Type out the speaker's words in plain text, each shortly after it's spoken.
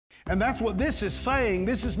And that's what this is saying.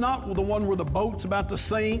 This is not the one where the boat's about to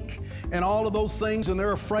sink and all of those things and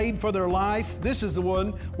they're afraid for their life. This is the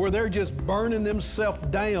one where they're just burning themselves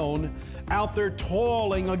down out there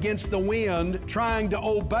toiling against the wind, trying to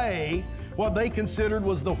obey what they considered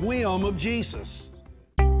was the whim of Jesus.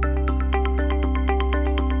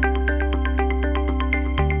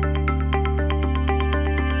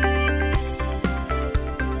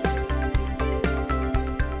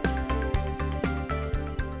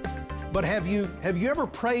 But have you ever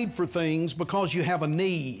prayed for things because you have a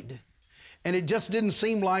need and it just didn't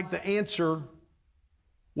seem like the answer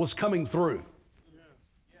was coming through?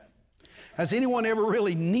 Has anyone ever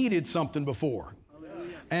really needed something before?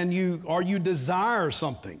 And you desire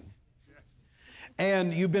something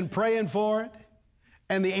and you've been praying for it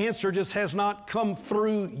and the answer just has not come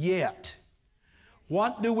through yet?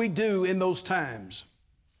 What do we do in those times?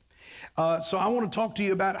 So I want to talk to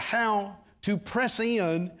you about how to press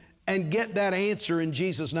in and get that answer in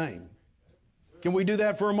Jesus' name. Can we do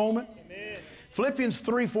that for a moment? Amen. Philippians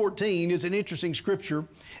 3:14 is an interesting scripture.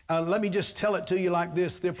 Let me just tell it to you like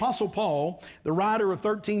this. The Apostle Paul, the writer of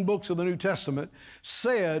 13 books of the New Testament,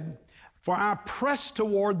 said, "For I press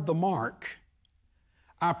toward the mark.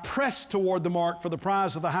 I press toward the mark for the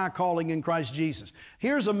prize of the high calling in Christ Jesus."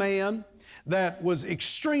 Here's a man that was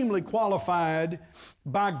extremely qualified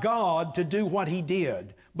by God to do what he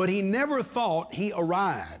did, but he never thought he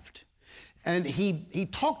arrived. And he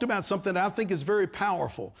talked about something that I think is very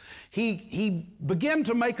powerful. He began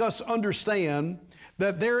to make us understand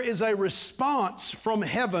that there is a response from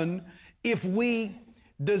heaven if we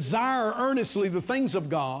desire earnestly the things of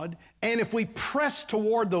God and if we press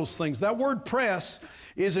toward those things. That word press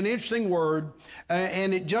is an interesting word,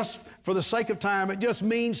 and it just, for the sake of time, it just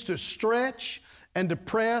means to stretch and to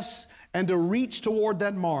press and to reach toward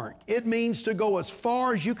that mark. It means to go as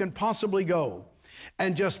far as you can possibly go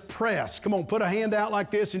and just press. Come on, put a hand out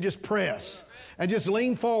like this and just press. And just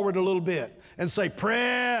lean forward a little bit and say,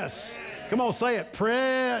 press. Come on, say it,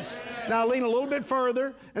 press. Now lean a little bit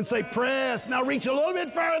further and say, press. Now reach a little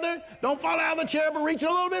bit further. Don't fall out of the chair, but reach a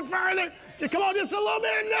little bit further. Come on, just a little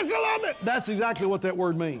bit, just a little bit. That's exactly what that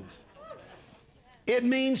word means. It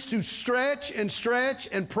means to stretch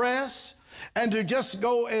and press and to just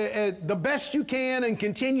go the best you can and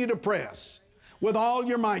continue to press with all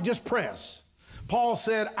your might. Just press. Paul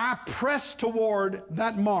said, I press toward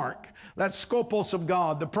that mark, that scopos of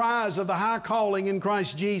God, the prize of the high calling in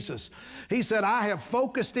Christ Jesus. He said, I have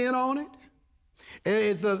focused in on it.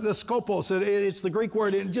 The scopos, it's the Greek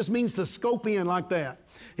word. It just means to scope in like that.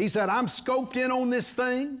 He said, I'm scoped in on this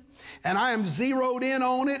thing, and I am zeroed in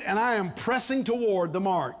on it, and I am pressing toward the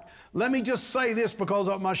mark. Let me just say this because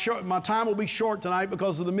of my time will be short tonight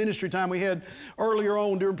because of the ministry time we had earlier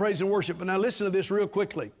on during praise and worship. But now listen to this real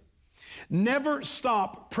quickly. Never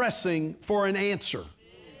stop pressing for an answer.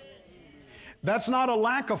 That's not a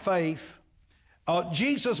lack of faith.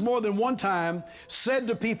 Jesus more than one time said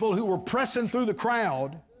to people who were pressing through the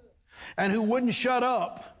crowd and who wouldn't shut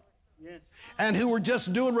up and who were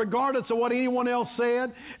just doing regardless of what anyone else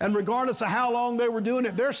said and regardless of how long they were doing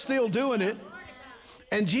it, they're still doing it.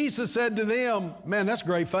 And Jesus said to them, man, that's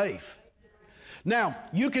great faith. Now,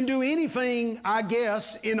 you can do anything, I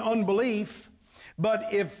guess, in unbelief.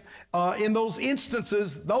 But if in those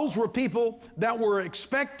instances, those were people that were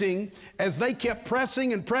expecting, as they kept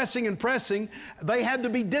pressing and pressing and pressing, they had to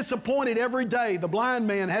be disappointed every day. The blind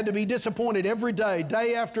man had to be disappointed every day,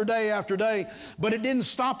 day after day after day. But it didn't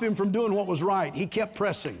stop him from doing what was right. He kept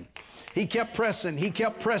pressing. He kept pressing. He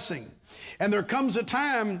kept pressing. And there comes a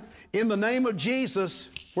time in the name of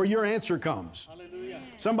Jesus where your answer comes. Hallelujah.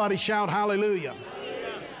 Somebody shout hallelujah.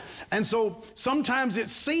 And so sometimes it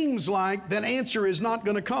seems like that answer is not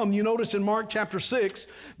going to come. You notice in Mark chapter 6,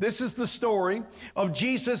 this is the story of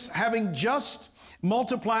Jesus having just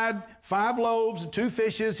multiplied 5 loaves and 2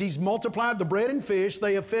 fishes. He's multiplied the bread and fish.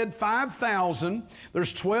 They have fed 5,000.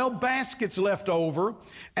 There's 12 baskets left over.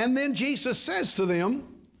 And then Jesus says to them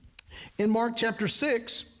in Mark chapter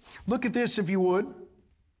 6, look at this if you would.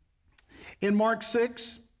 In Mark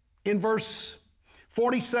 6, in verse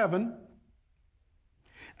 47,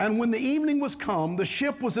 and when the evening was come, the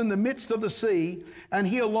ship was in the midst of the sea, and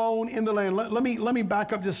he alone in the land. Let me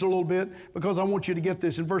back up just a little bit because I want you to get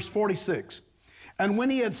this. In verse 46, and when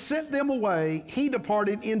he had sent them away, he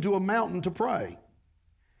departed into a mountain to pray.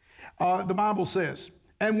 The Bible says,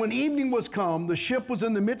 and when evening was come, the ship was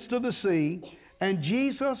in the midst of the sea, and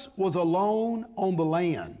Jesus was alone on the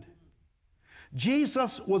land.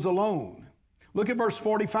 Jesus was alone. Look at verse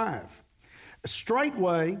 45.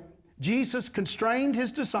 Straightway, Jesus constrained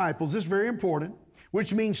his disciples, this is very important,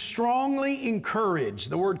 which means strongly encouraged.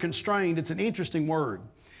 The word constrained, it's an interesting word.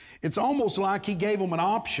 It's almost like he gave them an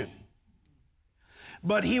option.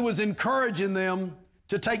 But he was encouraging them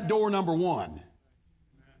to take door number one.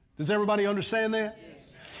 Does everybody understand that?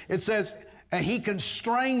 It says, and he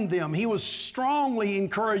constrained them. He was strongly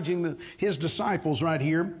encouraging his disciples right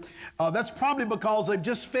here. That's probably because they've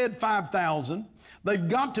just fed 5,000. They've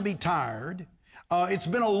got to be tired. It's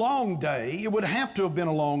been a long day. It would have to have been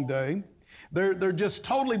a long day. They're just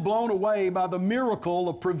totally blown away by the miracle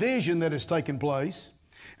of provision that has taken place.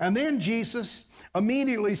 And then Jesus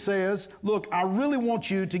immediately says, look, I really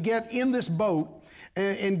want you to get in this boat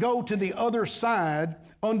and go to the other side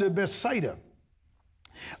under Bethsaida.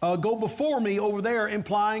 Go before me over there,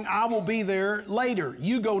 implying I will be there later.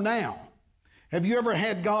 You go now. Have you ever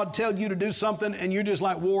had God tell you to do something and you're just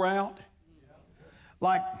like wore out?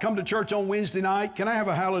 Like come to church on Wednesday night. Can I have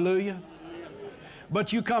a hallelujah?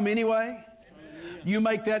 But you come anyway. You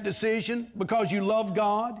make that decision because you love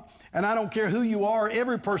God. And I don't care who you are.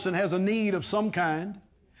 Every person has a need of some kind.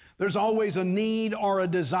 There's always a need or a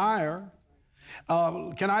desire.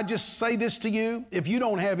 Can I just say this to you? If you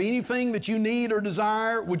don't have anything that you need or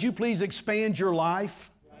desire, would you please expand your life?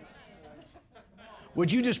 Would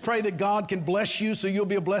you just pray that God can bless you so you'll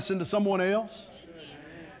be a blessing to someone else?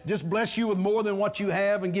 Just bless you with more than what you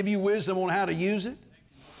have and give you wisdom on how to use it.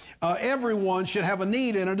 Everyone should have a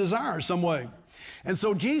need and a desire some way. And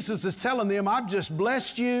so Jesus is telling them, I've just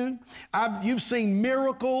blessed you. You've seen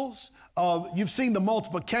miracles. You've seen the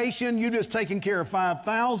multiplication. You've just taken care of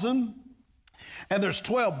 5,000. And there's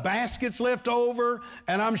 12 baskets left over,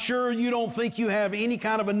 and I'm sure you don't think you have any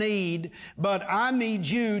kind of a need, but I need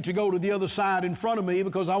you to go to the other side in front of me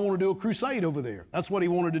because I want to do a crusade over there. That's what he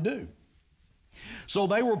wanted to do. So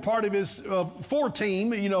they were part of his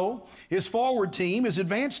team, his forward team, his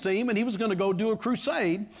advanced team, and he was going to go do a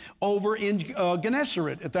crusade over in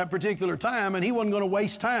Gennesaret at that particular time, and he wasn't going to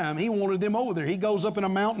waste time. He wanted them over there. He goes up in a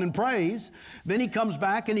mountain and prays. Then he comes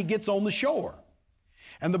back and he gets on the shore.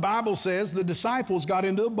 And the Bible says the disciples got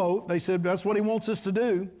into a boat. They said, that's what he wants us to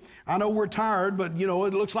do. I know we're tired, but it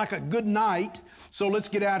looks like a good night. So let's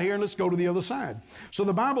get out here and let's go to the other side. So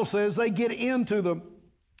the Bible says they get into the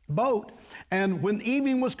boat. And when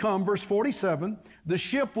evening was come, verse 47, the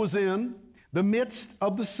ship was in the midst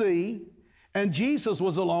of the sea, and Jesus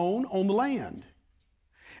was alone on the land.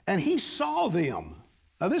 And he saw them.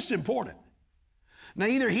 Now this is important. Now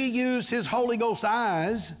either he used his Holy Ghost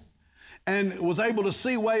eyes and was able to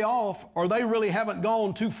see way off, or they really haven't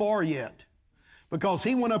gone too far yet. Because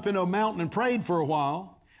he went up into a mountain and prayed for a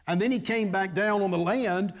while, and then he came back down on the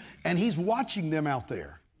land, and he's watching them out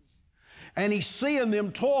there. And he's seeing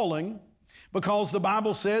them toiling, because the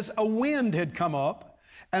Bible says a wind had come up,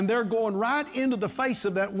 and they're going right into the face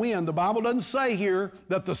of that wind. The Bible doesn't say here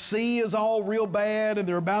that the sea is all real bad and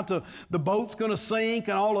the boat's going to sink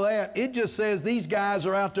and all of that. It just says these guys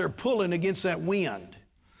are out there pulling against that wind.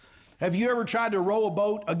 Have you ever tried to row a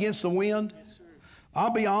boat against the wind? Yes, sir. I'll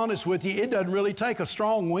be honest with you, it doesn't really take a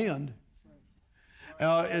strong wind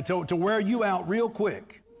to wear you out real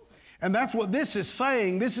quick. And that's what this is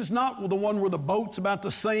saying. This is not the one where the boat's about to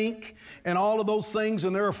sink and all of those things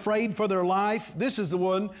and they're afraid for their life. This is the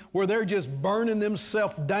one where they're just burning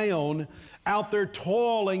themselves down out there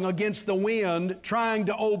toiling against the wind, trying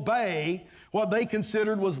to obey what they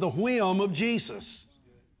considered was the whim of Jesus.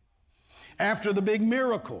 After the big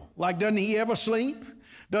miracle, like doesn't he ever sleep?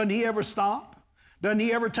 Doesn't he ever stop? Doesn't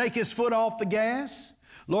he ever take his foot off the gas?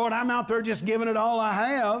 Lord, I'm out there just giving it all I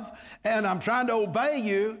have, and I'm trying to obey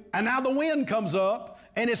you, and now the wind comes up,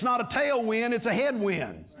 and it's not a tailwind, it's a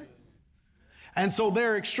headwind. And so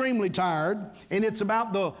they're extremely tired, and it's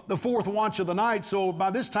about the fourth watch of the night, so by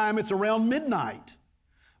this time it's around midnight.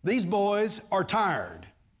 These boys are tired.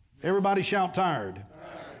 Everybody shout tired.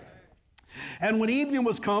 And when evening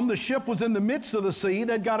was come, the ship was in the midst of the sea.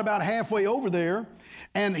 They'd got about halfway over there,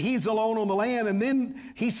 and he's alone on the land. And then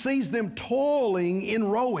he sees them toiling in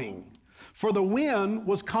rowing, for the wind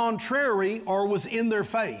was contrary, or was in their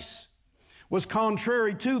face, was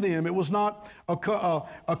contrary to them. It was not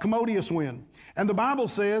a commodious wind. And the Bible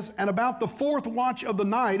says, and about the fourth watch of the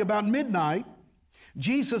night, about midnight,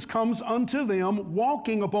 Jesus comes unto them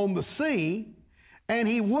walking upon the sea, and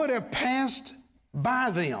he would have passed by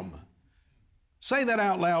them. Say that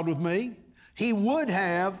out loud with me. He would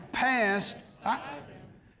have passed.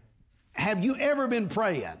 Have you ever been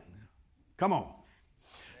praying? Come on.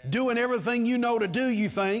 Doing everything you know to do, you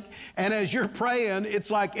think, and as you're praying, it's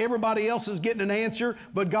like everybody else is getting an answer,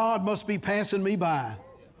 but God must be passing me by.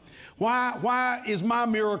 Why is my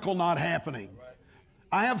miracle not happening?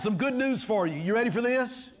 I have some good news for you. You ready for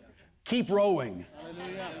this? Keep rowing.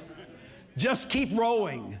 Just keep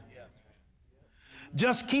rowing.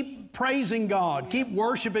 Just keep praising God. Keep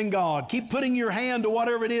worshiping God. Keep putting your hand to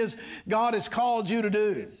whatever it is God has called you to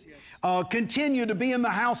do. Continue to be in the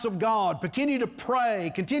house of God. Continue to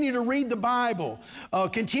pray. Continue to read the Bible.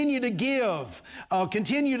 Continue to give.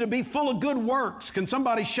 Continue to be full of good works. Can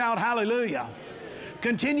somebody shout hallelujah?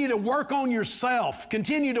 Continue to work on yourself.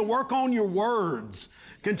 Continue to work on your words.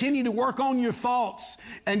 Continue to work on your thoughts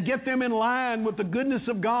and get them in line with the goodness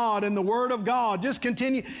of God and the Word of God. Just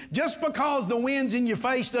continue. Just because the wind's in your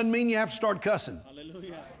face doesn't mean you have to start cussing.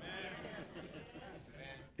 Hallelujah.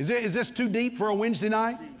 Is this too deep for a Wednesday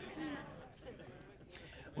night?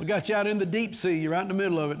 We got you out in the deep sea. You're right in the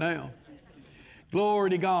middle of it now.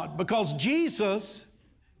 Glory to God. Because Jesus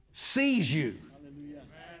sees you.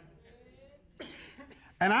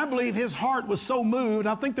 And I believe his heart was so moved.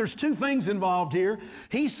 I think there's two things involved here.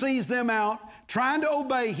 He sees them out trying to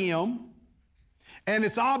obey him. And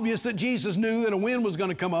it's obvious that Jesus knew that a wind was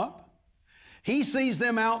going to come up. He sees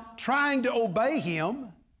them out trying to obey him.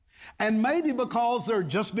 And maybe because there had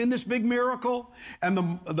just been this big miracle and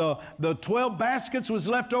the 12 baskets was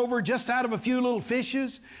left over just out of a few little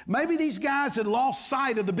fishes, maybe these guys had lost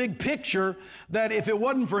sight of the big picture that if it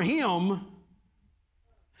wasn't for him,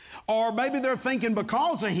 or maybe they're thinking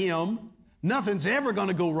because of him, nothing's ever going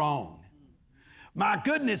to go wrong. My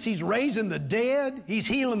goodness, he's raising the dead. He's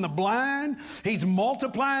healing the blind. He's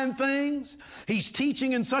multiplying things. He's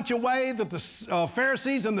teaching in such a way that the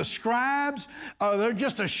Pharisees and the scribes, they're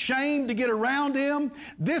just ashamed to get around him.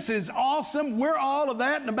 This is awesome. We're all of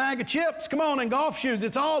that in a bag of chips. Come on, in golf shoes.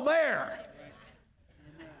 It's all there.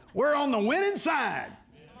 We're on the winning side.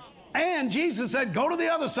 And Jesus said, go to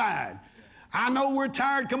the other side. I know we're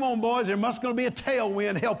tired. Come on, boys. There must going to be a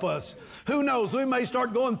tailwind. Help us. Who knows? We may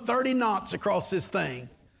start going 30 knots across this thing.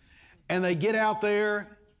 And they get out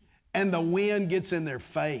there, and the wind gets in their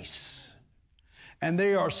face. And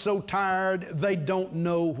they are so tired, they don't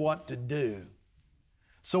know what to do.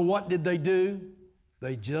 So what did they do?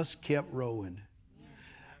 They just kept rowing.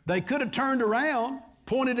 They could have turned around,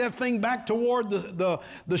 pointed that thing back toward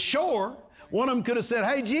the shore. One of them could have said,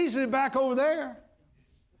 hey, Jesus is back over there.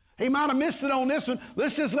 He might have missed it on this one.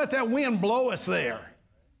 Let's just let that wind blow us there.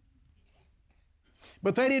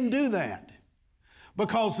 But they didn't do that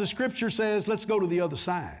because the Scripture says, let's go to the other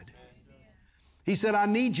side. He said, I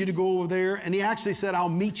need you to go over there. And he actually said, I'll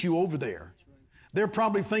meet you over there. They're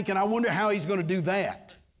probably thinking, I wonder how he's going to do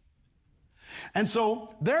that. And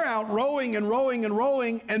so they're out rowing and rowing and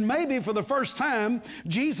rowing, and maybe for the first time,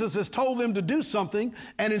 Jesus has told them to do something,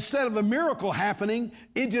 and instead of a miracle happening,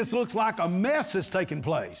 it just looks like a mess has taken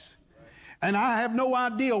place. And I have no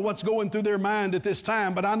idea what's going through their mind at this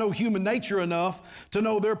time, but I know human nature enough to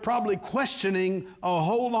know they're probably questioning a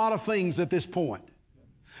whole lot of things at this point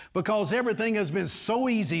because everything has been so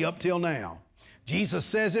easy up till now. Jesus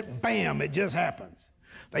says it, bam, it just happens.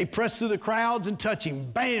 They press through the crowds and touch him.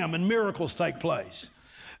 Bam, and miracles take place.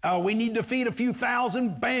 We need to feed a few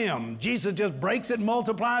thousand. Bam, Jesus just breaks it,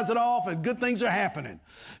 multiplies it off, and good things are happening.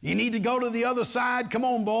 You need to go to the other side. Come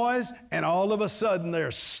on, boys. And all of a sudden, they're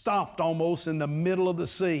stopped almost in the middle of the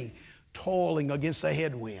sea, toiling against the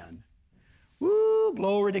headwind. Woo,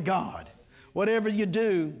 glory to God. Whatever you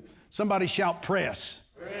do, somebody shout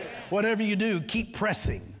press. Press. Whatever you do, keep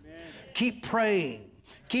pressing. Amen. Keep praying.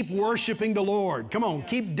 Keep worshiping the Lord. Come on,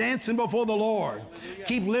 keep dancing before the Lord.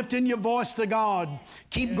 Keep lifting your voice to God.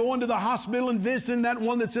 Keep going to the hospital and visiting that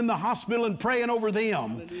one that's in the hospital and praying over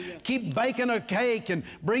them. Keep baking a cake and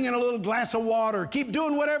bringing a little glass of water. Keep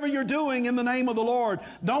doing whatever you're doing in the name of the Lord.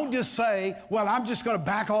 Don't just say, well, I'm just going to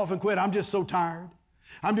back off and quit. I'm just so tired.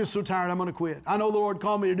 I'm just so tired, I'm going to quit. I know the Lord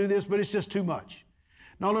called me to do this, but it's just too much.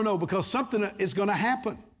 No, because something is going to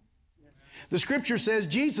happen. The Scripture says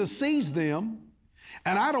Jesus sees them.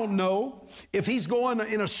 And I don't know if he's going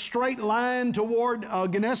in a straight line toward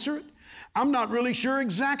Gennesaret. I'm not really sure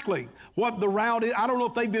exactly what the route is. I don't know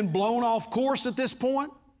if they've been blown off course at this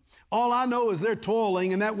point. All I know is they're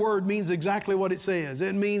toiling, and that word means exactly what it says.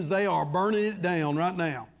 It means they are burning it down right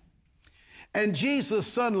now. And Jesus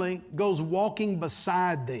suddenly goes walking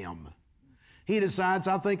beside them. He decides,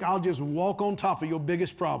 I think I'll just walk on top of your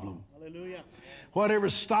biggest problem. Hallelujah.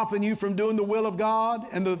 Whatever's stopping you from doing the will of God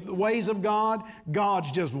and the ways of God,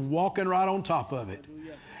 God's just walking right on top of it.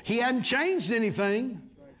 He hadn't changed anything.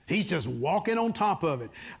 He's just walking on top of it.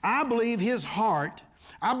 I believe his heart,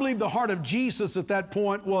 I believe the heart of Jesus at that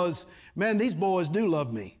point was, man, these boys do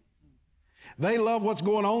love me. They love what's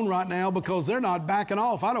going on right now because they're not backing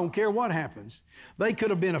off. I don't care what happens. They could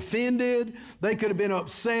have been offended. They could have been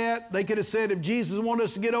upset. They could have said, if Jesus wanted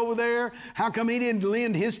us to get over there, how come he didn't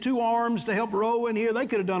lend his 2 arms to help row in here? They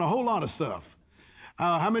could have done a whole lot of stuff.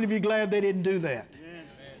 How many of you are glad they didn't do that? Amen.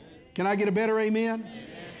 Can I get a better amen?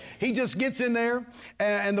 He just gets in there,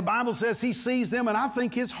 and the Bible says he sees them, and I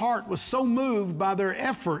think his heart was so moved by their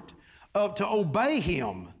effort to obey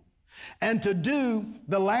him and to do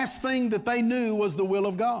the last thing that they knew was the will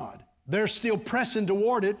of God. They're still pressing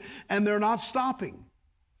toward it, and they're not stopping.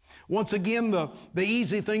 Once again, the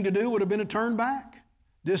easy thing to do would have been to turn back.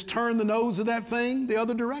 Just turn the nose of that thing the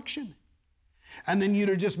other direction. And then you'd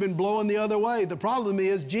have just been blowing the other way. The problem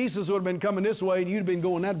is Jesus would have been coming this way, and you'd have been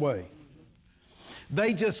going that way.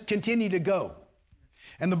 They just continue to go.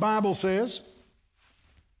 And the Bible says,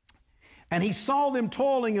 and he saw them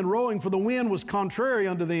toiling and rowing, for the wind was contrary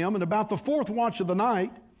unto them. And about the fourth watch of the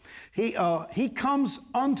night, he comes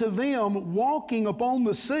unto them walking upon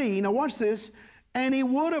the sea. Now watch this. And he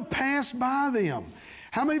would have passed by them.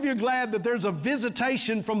 How many of you are glad that there's a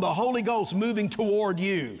visitation from the Holy Ghost moving toward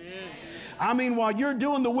you? Amen. I mean, while you're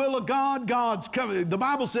doing the will of God, God's coming. The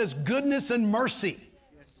Bible says goodness and mercy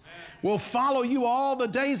will follow you all the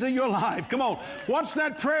days of your life. Come on. What's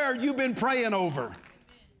that prayer you've been praying over?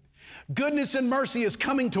 Goodness and mercy is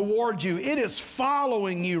coming toward you. It is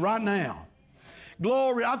following you right now.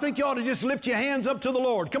 Glory. I think you ought to just lift your hands up to the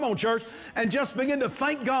Lord. Come on, church, and just begin to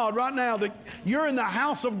thank God right now that you're in the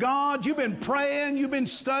house of God. You've been praying, you've been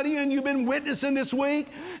studying, you've been witnessing this week,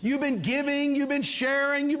 you've been giving, you've been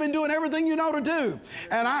sharing, you've been doing everything you know to do.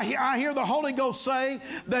 And I hear the Holy Ghost say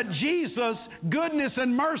that Jesus, goodness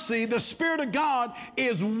and mercy, the Spirit of God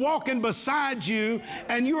is walking beside you,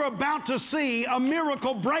 and you're about to see a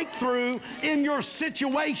miracle breakthrough in your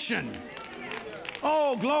situation.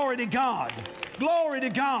 Oh, glory to God. Glory to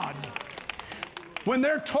God. When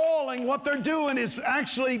they're toiling, what they're doing is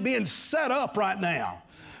actually being set up right now.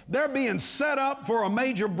 They're being set up for a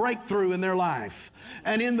major breakthrough in their life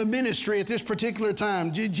and in the ministry at this particular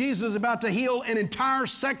time. Jesus is about to heal an entire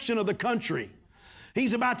section of the country.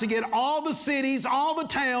 He's about to get all the cities, all the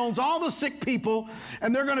towns, all the sick people,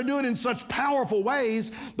 and they're going to do it in such powerful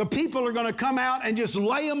ways. The people are going to come out and just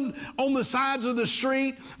lay them on the sides of the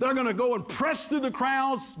street. They're going to go and press through the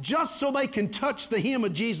crowds just so they can touch the hem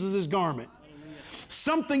of Jesus' garment.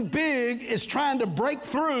 Something big is trying to break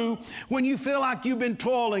through when you feel like you've been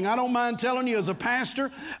toiling. I don't mind telling you, as a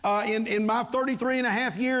pastor, in my 33 and a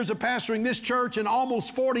half years of pastoring this church and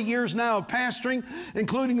almost 40 years now of pastoring,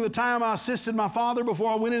 including the time I assisted my father before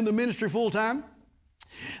I went into the ministry full time,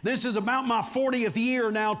 this is about my 40th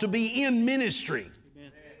year now to be in ministry.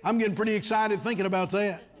 Amen. I'm getting pretty excited thinking about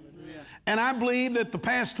that. Amen. And I believe that the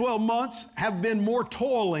past 12 months have been more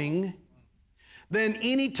toiling than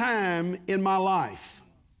any time in my life.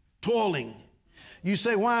 Toiling. You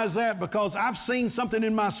say, why is that? Because I've seen something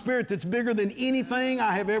in my spirit that's bigger than anything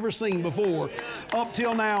I have ever seen before up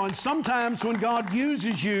till now. And sometimes when God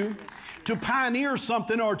uses you to pioneer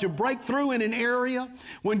something or to break through in an area,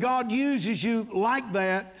 when God uses you like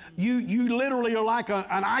that, you literally are like an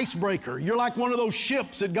icebreaker. You're like one of those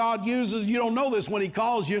ships that God uses. You don't know this when He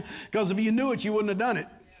calls you, because if you knew it, you wouldn't have done it.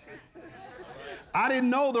 I didn't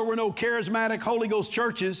know there were no charismatic Holy Ghost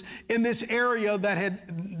churches in this area that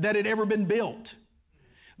had ever been built.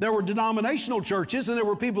 There were denominational churches and there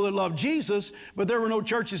were people that loved Jesus, but there were no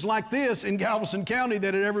churches like this in Galveston County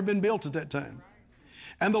that had ever been built at that time.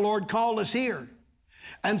 And the Lord called us here.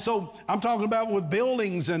 And so I'm talking about with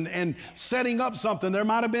buildings and setting up something. There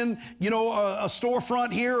might have been, a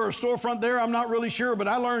storefront here or a storefront there. I'm not really sure, but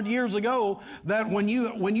I learned years ago that when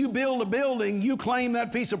you build a building, you claim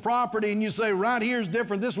that piece of property and you say, right here is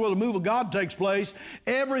different. This is where the move of God takes place.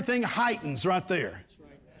 Everything heightens right there.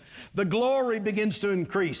 The glory begins to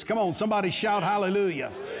increase. Come on, somebody shout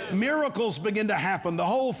hallelujah. Miracles begin to happen. The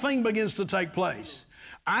whole thing begins to take place.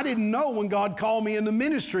 I didn't know when God called me into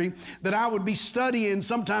ministry that I would be studying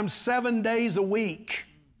sometimes 7 days a week,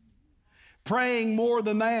 praying more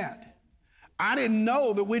than that. I didn't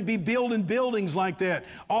know that we'd be building buildings like that.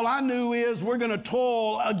 All I knew is we're going to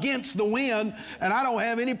toil against the wind, and I don't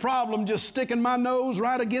have any problem just sticking my nose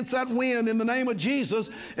right against that wind in the name of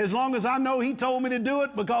Jesus, as long as I know He told me to do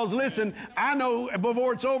it, because listen, I know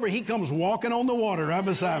before it's over, He comes walking on the water right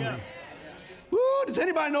beside me. Woo, does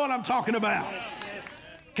anybody know what I'm talking about?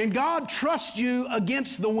 Can God trust you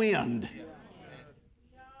against the wind?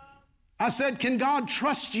 I said, can God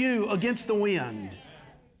trust you against the wind?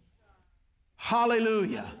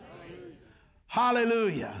 Hallelujah.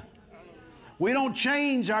 Hallelujah. We don't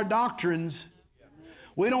change our doctrines.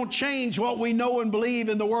 We don't change what we know and believe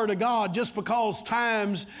in the Word of God just because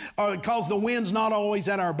because the wind's not always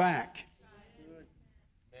at our back.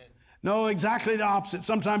 No, exactly the opposite.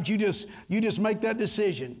 Sometimes you just make that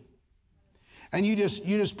decision. And you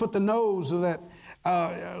just put the nose of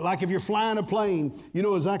Like if you're flying a plane, you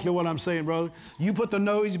know exactly what I'm saying, brother. You put the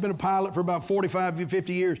nose, he's been a pilot for about 45,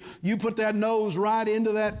 50 years. You put that nose right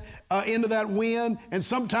into that wind, and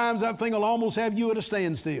sometimes that thing will almost have you at a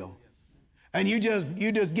standstill. And you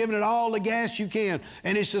just giving it all the gas you can,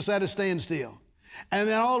 and it's just at a standstill. And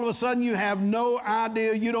then all of a sudden you have no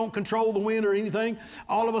idea, you don't control the wind or anything.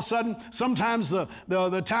 All of a sudden, sometimes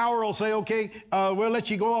the tower will say, okay, we'll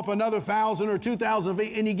let you go up another 1,000 or 2,000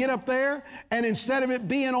 feet. And you get up there, and instead of it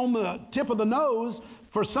being on the tip of the nose,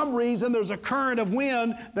 for some reason there's a current of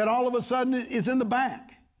wind that all of a sudden is in the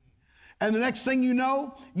back. And the next thing you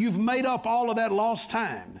know, you've made up all of that lost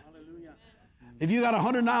time. Hallelujah. If you got a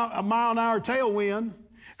 100-mile-an-hour tailwind,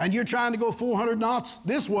 and you're trying to go 400 knots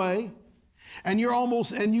this way, and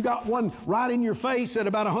you got one right in your face at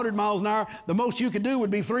about 100 miles an hour, the most you could do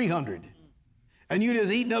would be 300. And you're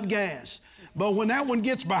just eating up gas. But when that one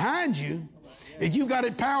gets behind you, if you got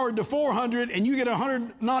it powered to 400 and you get a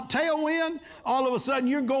 100-knot tailwind, all of a sudden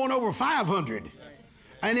you're going over 500.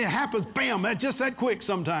 And it happens, bam, just that quick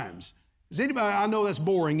sometimes. Is anybody, I know that's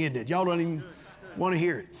boring, isn't it? Y'all don't even want to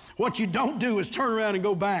hear it. What you don't do is turn around and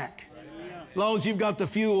go back. As long as you've got the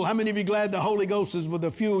fuel. How many of you glad the Holy Ghost is with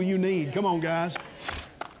the fuel you need? Come on, guys.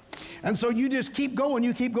 And so you just keep going,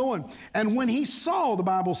 you keep going. And when he saw, the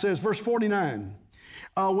Bible says, verse 49,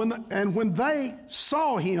 when they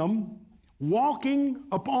saw him walking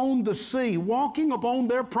upon the sea, walking upon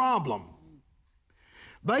their problem,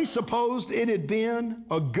 they supposed it had been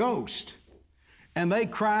a ghost, and they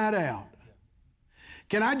cried out.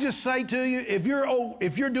 Can I just say to you, if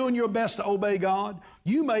you're doing your best to obey God,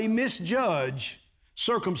 you may misjudge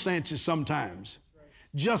circumstances sometimes.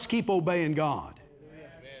 Just keep obeying God.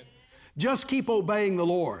 Amen. Just keep obeying the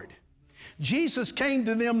Lord. Jesus came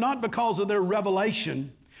to them not because of their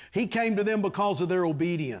revelation. He came to them because of their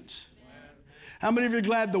obedience. How many of you are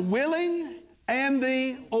glad the willing and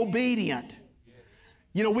the obedient?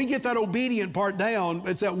 You know, we get that obedient part down.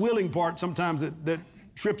 It's that willing part sometimes that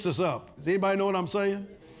trips us up. Does anybody know what I'm saying?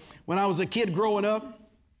 When I was a kid growing up,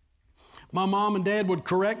 my mom and dad would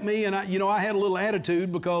correct me, and I had a little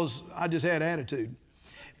attitude because I just had attitude,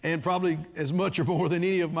 and probably as much or more than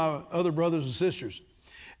any of my other brothers and sisters.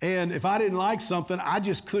 And if I didn't like something, I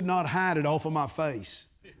just could not hide it off of my face.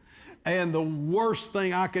 And the worst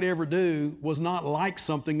thing I could ever do was not like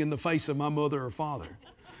something in the face of my mother or father.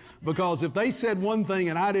 Because if they said one thing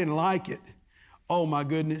and I didn't like it, oh my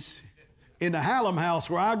goodness. In the Hallam house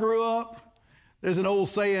where I grew up, there's an old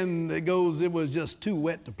saying that goes, it was just too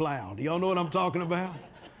wet to plow. Do y'all know what I'm talking about?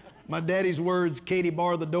 My daddy's words, Katie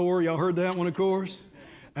bar the door. Y'all heard that one, of course?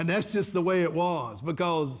 And that's just the way it was,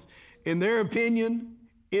 because in their opinion,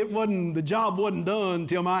 the job wasn't done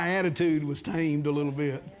till my attitude was tamed a little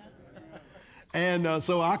bit. And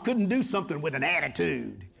so I couldn't do something with an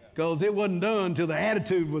attitude, because it wasn't done till the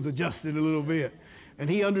attitude was adjusted a little bit. And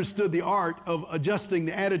he understood the art of adjusting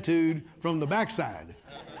the attitude from the backside.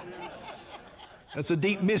 That's a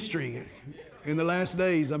deep mystery. In the last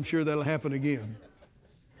days, I'm sure that'll happen again.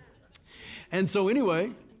 And so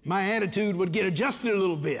anyway, my attitude would get adjusted a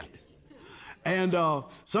little bit. And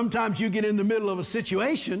sometimes you get in the middle of a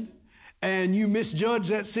situation and you misjudge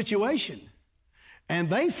that situation. And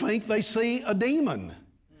they think they see a demon.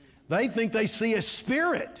 They think they see a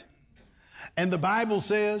spirit. And the Bible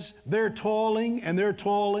says they're toiling and they're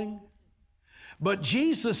toiling. But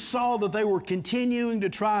Jesus saw that they were continuing to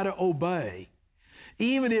try to obey,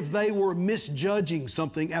 even if they were misjudging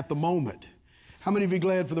something at the moment. How many of you are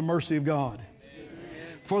glad for the mercy of God? Amen.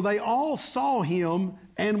 For they all saw him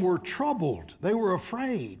and were troubled. They were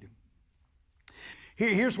afraid.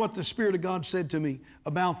 Here's what the Spirit of God said to me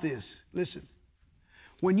about this. Listen,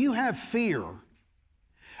 when you have fear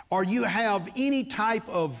or you have any type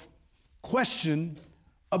of question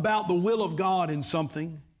about the will of God in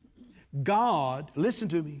something, God, listen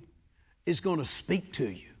to me, is going to speak to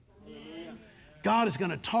you. God is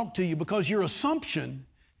going to talk to you, because your assumption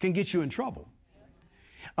can get you in trouble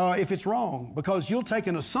if it's wrong, because you'll take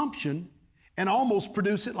an assumption and almost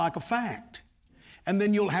produce it like a fact. And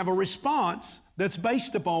then you'll have a response that's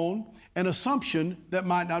based upon an assumption that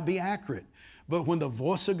might not be accurate. But when the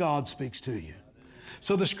voice of God speaks to you.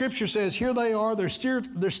 So the scripture says, here they are, they're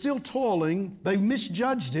still toiling, they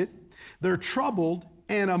misjudged it, they're troubled,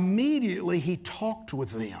 and immediately he talked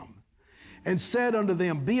with them and said unto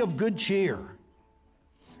them, be of good cheer.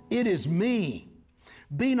 It is me.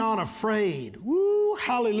 Be not afraid. Woo,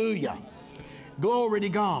 hallelujah. Glory to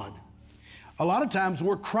God. A lot of times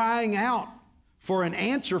we're crying out for an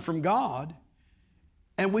answer from God,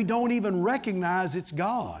 and we don't even recognize it's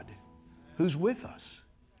God who's with us.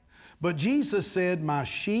 But Jesus said, my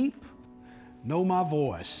sheep know my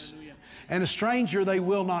voice. and a stranger they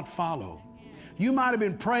will not follow. You might have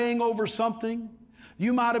been praying over something.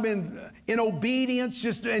 You might have been in obedience,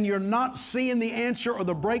 and you're not seeing the answer or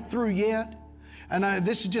the breakthrough yet. And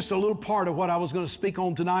this is just a little part of what I was going to speak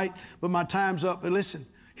on tonight, but my time's up. But listen,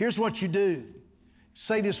 here's what you do.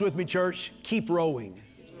 Say this with me, church. Keep rowing.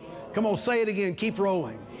 Come on, say it again. Keep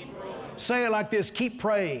rowing. Say it like this. Keep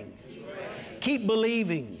praying. Keep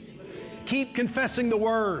believing. Keep confessing the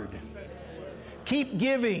word. Keep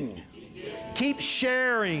giving. Keep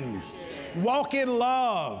sharing. Walk in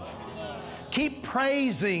love. Keep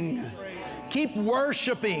praising. Keep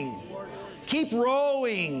worshiping. Keep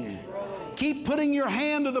rowing. Keep putting your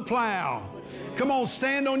hand to the plow. Come on,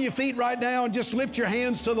 stand on your feet right now and just lift your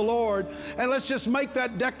hands to the Lord. And let's just make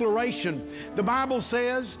that declaration. The Bible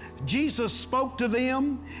says Jesus spoke to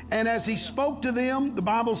them, and as He spoke to them, the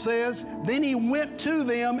Bible says, then He went to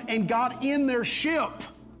them and got in their ship.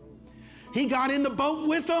 He got in the boat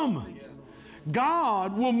with them.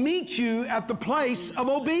 God will meet you at the place of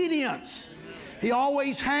obedience. He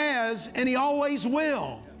always has, and He always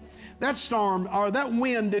will. That storm or that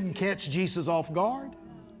wind didn't catch Jesus off guard.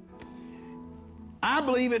 I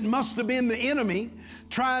believe it must have been the enemy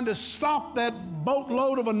trying to stop that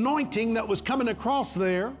boatload of anointing that was coming across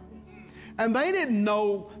there. And they didn't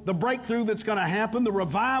know the breakthrough that's going to happen, the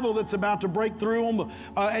revival that's about to break through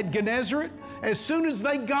at Gennesaret. As soon as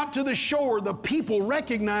they got to the shore, the people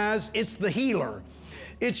recognized it's the healer.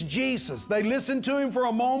 It's Jesus. They listened to Him for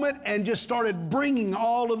a moment and just started bringing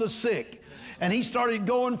all of the sick. And He started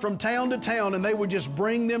going from town to town, and they would just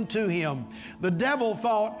bring them to Him. The devil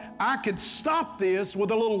thought, I could stop this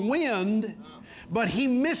with a little wind, but he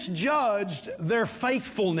misjudged their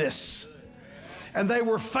faithfulness. And they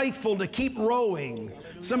were faithful to keep rowing.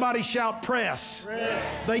 Somebody shout, press.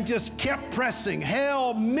 They just kept pressing.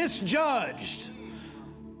 Hell misjudged.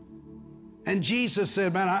 And Jesus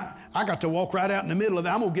said, man, I got to walk right out in the middle of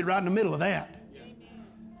that. I'm going to get right in the middle of that.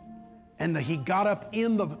 And He got up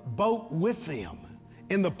in the boat with them,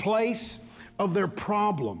 in the place of their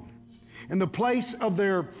problem, in the place of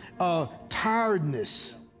their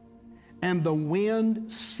tiredness. And the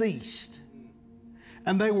wind ceased.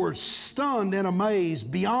 And they were stunned and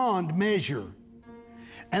amazed beyond measure.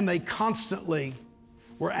 And they constantly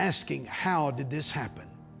were asking, how did this happen?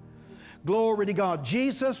 Glory to God.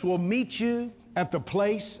 Jesus will meet you at the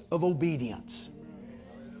place of obedience.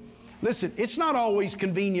 Listen, it's not always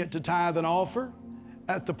convenient to tithe and offer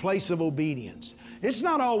at the place of obedience. It's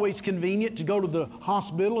not always convenient to go to the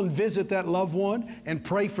hospital and visit that loved one and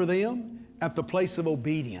pray for them at the place of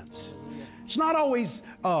obedience. It's not always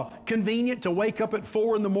convenient to wake up at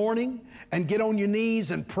 4 in the morning and get on your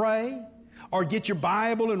knees and pray, or get your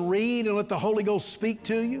Bible and read and let the Holy Ghost speak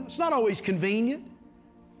to you. It's not always convenient,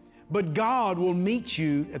 but God will meet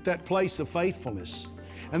you at that place of faithfulness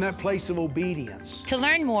and that place of obedience. To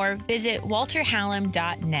learn more, visit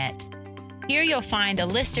walterhallam.net. Here you'll find a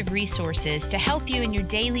list of resources to help you in your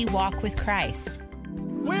daily walk with Christ.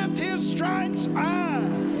 With His stripes I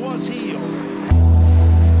was healed.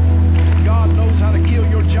 God knows how to kill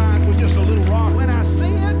your giant with just a little rock. When I see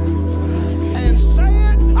it and say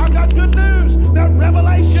it, I've got good news. That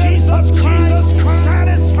revelation of Jesus Christ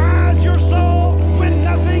satisfies your soul when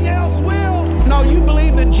nothing else will. No, you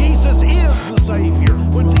believe that Jesus is the Savior.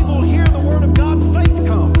 When people hear the Word of God, faith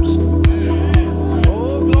comes.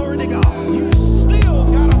 Oh, glory to God. You still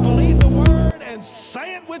got to believe the Word and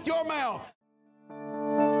say it with your mouth.